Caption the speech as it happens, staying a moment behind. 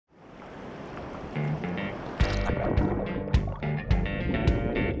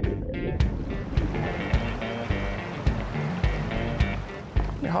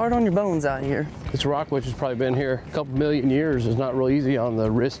hard on your bones out here. This rock, which has probably been here a couple million years, is not real easy on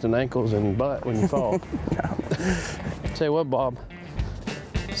the wrist and ankles and butt when you fall. Tell you what, Bob,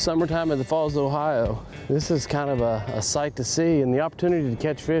 summertime at the Falls of Ohio, this is kind of a sight to see, and the opportunity to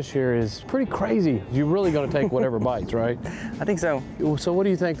catch fish here is pretty crazy. You're really going to take whatever bites, right? I think so. So what do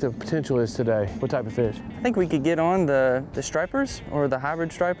you think the potential is today? What type of fish? I think we could get on the stripers or the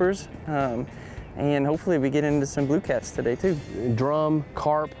hybrid stripers, and hopefully we get into some blue cats today too. Drum,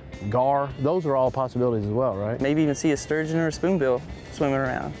 carp, gar, those are all possibilities as well, right? Maybe even see a sturgeon or a spoonbill swimming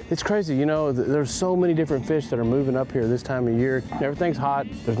around. It's crazy, you know, there's so many different fish that are moving up here this time of year. Everything's hot,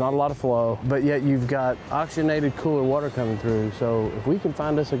 there's not a lot of flow, but yet you've got oxygenated cooler water coming through. So if we can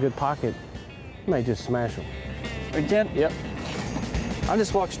find us a good pocket, we may just smash them. Right, Jen? Yep. I'll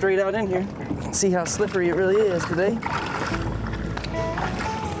just walk straight out in here, see how slippery it really is today.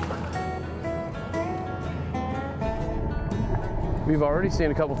 We've already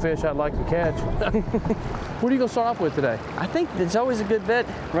seen a couple fish I'd like to catch. What are you gonna start off with today? I think it's always a good bet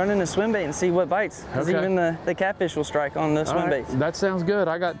running a swim bait and see what bites. Because even the catfish will strike on the swim baits. That sounds good.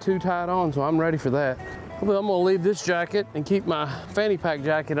 I got 2 tied on, so I'm ready for that. Well, I'm gonna leave this jacket and keep my fanny pack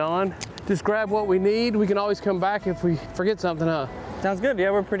jacket on. Just grab what we need. We can always come back if we forget something, huh? Sounds good,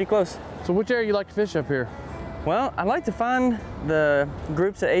 yeah, we're pretty close. So which area you like to fish up here? Well, I like to find the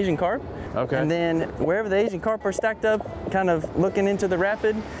groups of Asian carp. Okay. And then wherever the Asian carp are stacked up, kind of looking into the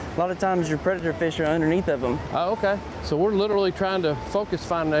rapid, a lot of times your predator fish are underneath of them. Oh, okay. So we're literally trying to focus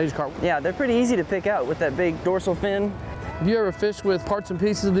finding an Asian carp. Yeah, they're pretty easy to pick out with that big dorsal fin. Have you ever fished with parts and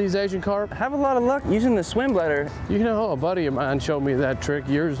pieces of these Asian carp? I have a lot of luck using the swim bladder. You know, a buddy of mine showed me that trick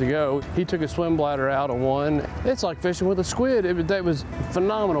years ago. He took a swim bladder out of one. It's like fishing with a squid. That was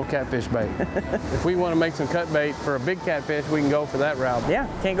phenomenal catfish bait. If we want to make some cut bait for a big catfish, we can go for that route. Yeah,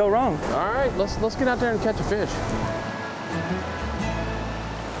 can't go wrong. All right, let's get out there and catch a fish.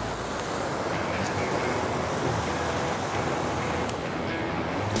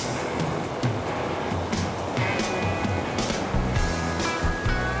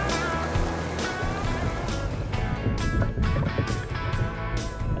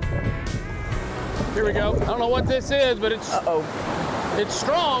 Here we go. I don't know what this is, but it's it's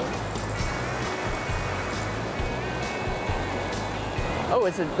strong. Oh,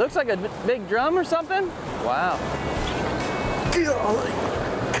 it looks like a big drum or something? Wow.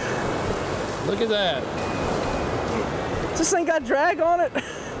 Look at that. Does this thing got drag on it?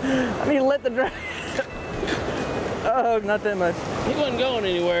 I need to let the drag. Oh, not that much. He wasn't going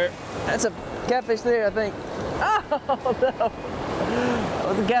anywhere. That's a catfish there, I think. Oh, no. That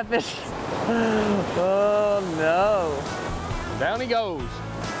was a catfish. Oh, no. Down he goes.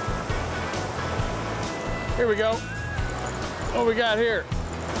 Here we go. What we got here?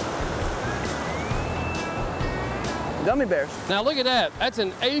 Gummy bears. Now look at that. That's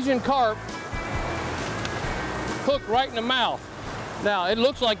an Asian carp hooked right in the mouth. Now it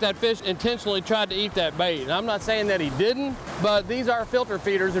looks like that fish intentionally tried to eat that bait. And I'm not saying that he didn't, but these are filter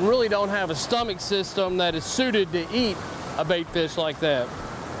feeders and really don't have a stomach system that is suited to eat a bait fish like that.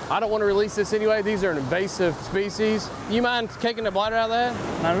 I don't want to release this anyway. These are an invasive species. You mind taking the bladder out of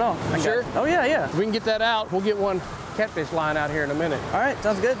that? Not at all. You sure? Oh, yeah, yeah. If we can get that out, we'll get one catfish line out here in a minute. All right,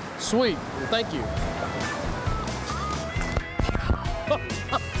 sounds good. Sweet. Thank you.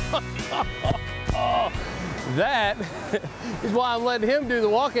 That is why I'm letting him do the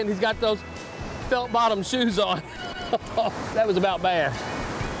walking. He's got those felt bottom shoes on. That was about bad.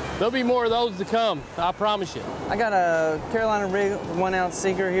 There'll be more of those to come, I promise you. I got a Carolina rig 1 ounce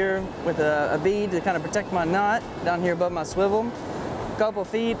sinker here with a bead to kind of protect my knot down here above my swivel. A couple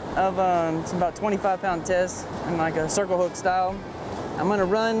feet of it's about 25-pound test and like a circle hook style. I'm gonna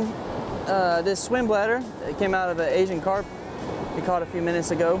run this swim bladder. It came out of an Asian carp we caught a few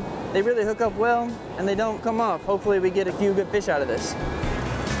minutes ago. They really hook up well and they don't come off. Hopefully we get a few good fish out of this.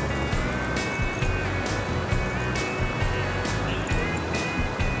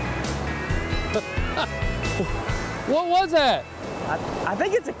 What was that? I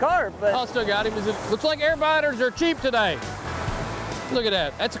think it's a carp, but... Oh, still got him. Looks like air biters are cheap today. Look at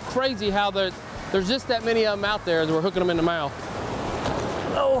that. That's crazy how there's just that many of them out there that we're hooking them in the mouth.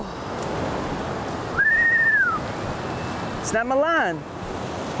 Oh. Snapped my line.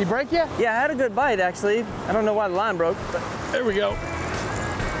 Did he break you? Yeah, I had a good bite, actually. I don't know why the line broke, but... There we go.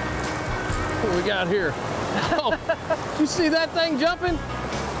 What do we got here? Oh, did you see that thing jumping?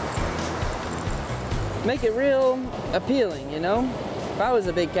 Make it real appealing, you know? If I was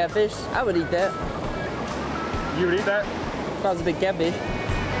a big catfish, I would eat that. You would eat that? If I was a big catfish.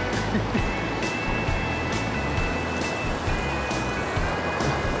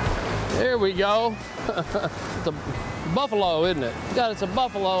 There we go. The buffalo, isn't it? God, it's a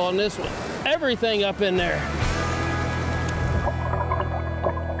buffalo on this one. Everything up in there.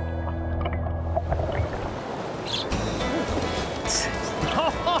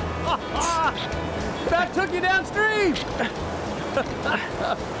 That took you downstream.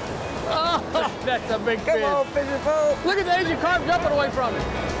 Oh, that's a big fish. Come on, fishing pole. Look at the Asian carp jumping away from it.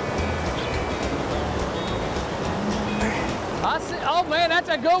 I see. Oh man, that's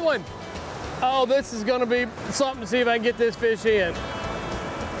a good one. Oh, this is gonna be something to see if I can get this fish in.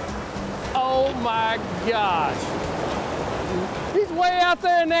 Oh my gosh. He's way out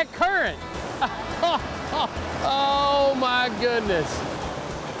there in that current. Oh my goodness.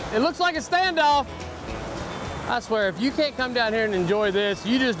 It looks like a standoff. I swear, if you can't come down here and enjoy this,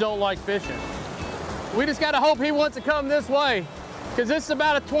 you just don't like fishing. We just gotta hope he wants to come this way, because this is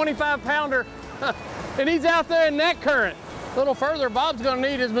about a 25-pounder, and he's out there in that current. A little further, Bob's gonna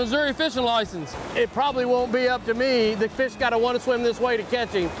need his Missouri fishing license. It probably won't be up to me. The fish gotta want to swim this way to catch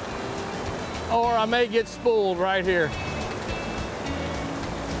him, or I may get spooled right here.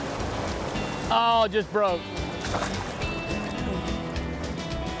 Oh, it just broke.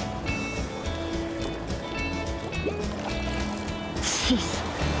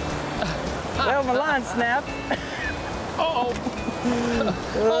 Well, my line snapped. Uh-oh.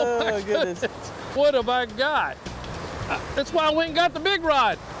 Oh, my goodness. What have I got? That's why I went and got the big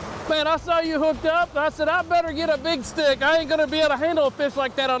rod. Man, I saw you hooked up, and I said, I better get a big stick. I ain't gonna be able to handle a fish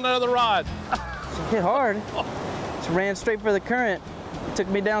like that on another rod. She hit hard. She ran straight for the current. It took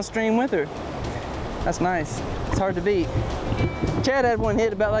me downstream with her. That's nice. It's hard to beat. Chad had one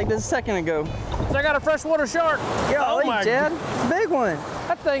hit about like this a second ago. So I got a freshwater shark. Golly, Oh my Chad, it's a big one.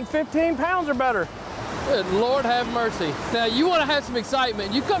 That thing's 15 pounds or better. Good Lord have mercy. Now you want to have some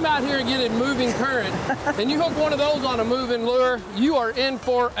excitement. You come out here and get a moving current and you hook one of those on a moving lure, you are in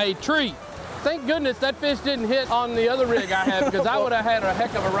for a treat. Thank goodness that fish didn't hit on the other rig I had, because I would have had a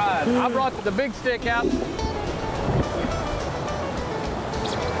heck of a ride. I brought the big stick out.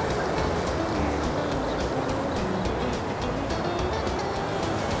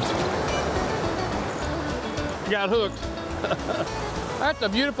 Got hooked. That's a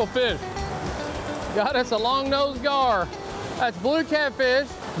beautiful fish. God, that's a long-nosed gar. That's blue catfish,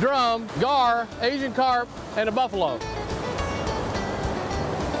 drum, gar, Asian carp, and a buffalo.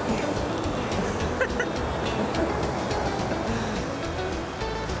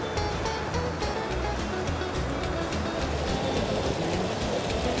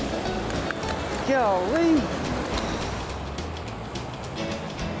 Golly.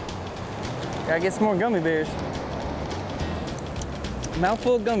 Gotta get some more gummy bears.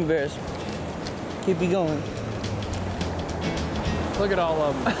 Mouthful of gummy bears. Keep you going. Look at all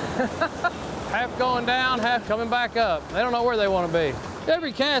of them. Half going down, half coming back up. They don't know where they want to be.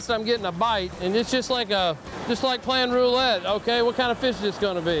 Every cast I'm getting a bite, and it's just like playing roulette. Okay, what kind of fish is this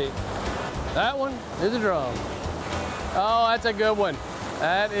going to be? That one is a drum. Oh, that's a good one.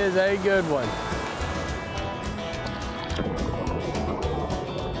 That is a good one.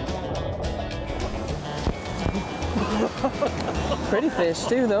 Pretty fish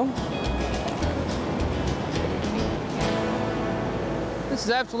too, though. This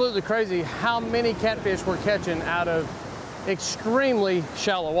is absolutely crazy how many catfish we're catching out of extremely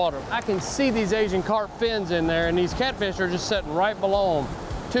shallow water. I can see these Asian carp fins in there, and these catfish are just sitting right below them,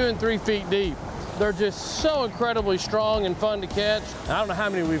 2 and 3 feet deep. They're just so incredibly strong and fun to catch. I don't know how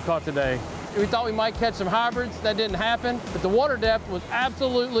many we've caught today. We thought we might catch some hybrids. That didn't happen, but the water depth was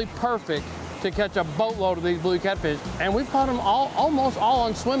absolutely perfect to catch a boatload of these blue catfish. And we've caught them almost all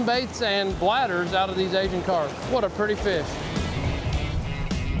on swim baits and bladders out of these Asian carp. What a pretty fish.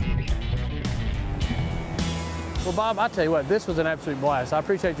 Well, Bob, I tell you what, this was an absolute blast. I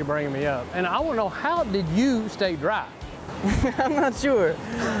appreciate you bringing me up. And I want to know, how did you stay dry? I'm not sure.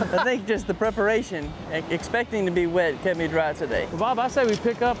 I think just the preparation, expecting to be wet, kept me dry today. Well, Bob, I say we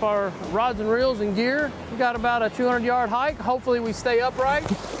pick up our rods and reels and gear. We got about a 200-yard hike. Hopefully we stay upright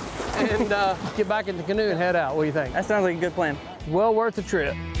and get back in the canoe and head out. What do you think? That sounds like a good plan. Well worth the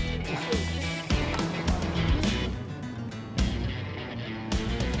trip.